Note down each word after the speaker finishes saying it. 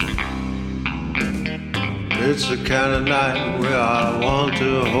It's the kind of night where I want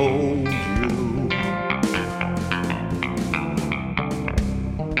to hold you.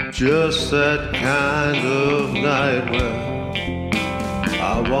 Just that kind of night where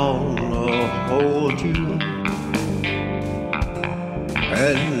I want to hold you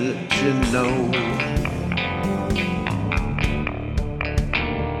and let you know,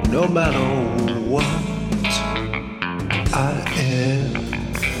 no matter what, I am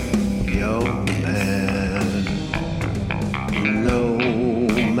your man. No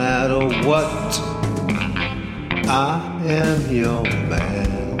matter what, I am your man.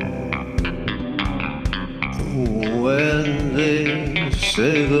 When they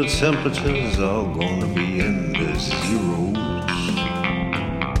say the temperatures are gonna be in the zeros,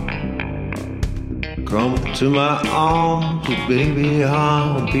 come to my arms, baby,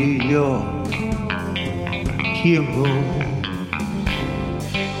 I'll be your hero.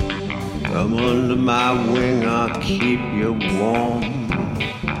 Come under my wing, I'll keep you warm.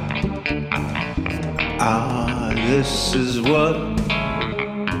 Ah, this is what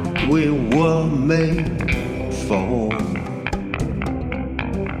we were made for.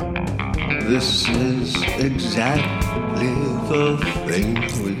 This is exactly the thing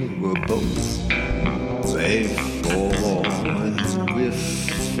we were both made for. And we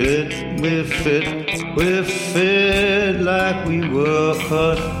fit like we were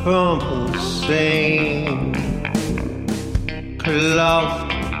cut from the same cloth.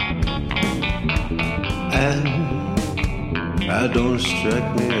 And that don't strike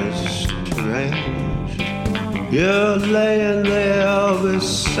me as strange. You're laying there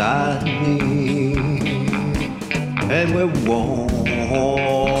beside me, and we're warm.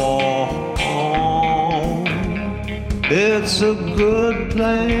 It's a good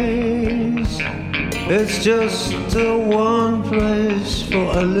place. It's just the one place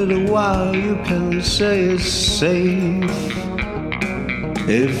for a little while you can say it's safe.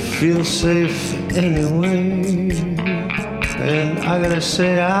 It feels safe anyway. And I gotta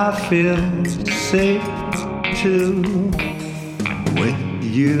say I feel safe too with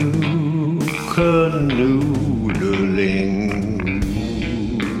you canoodling.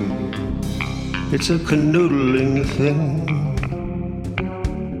 It's a canoodling thing.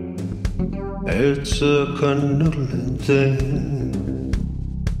 It's a canoodling thing.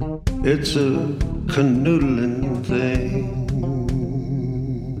 It's a canoodling thing.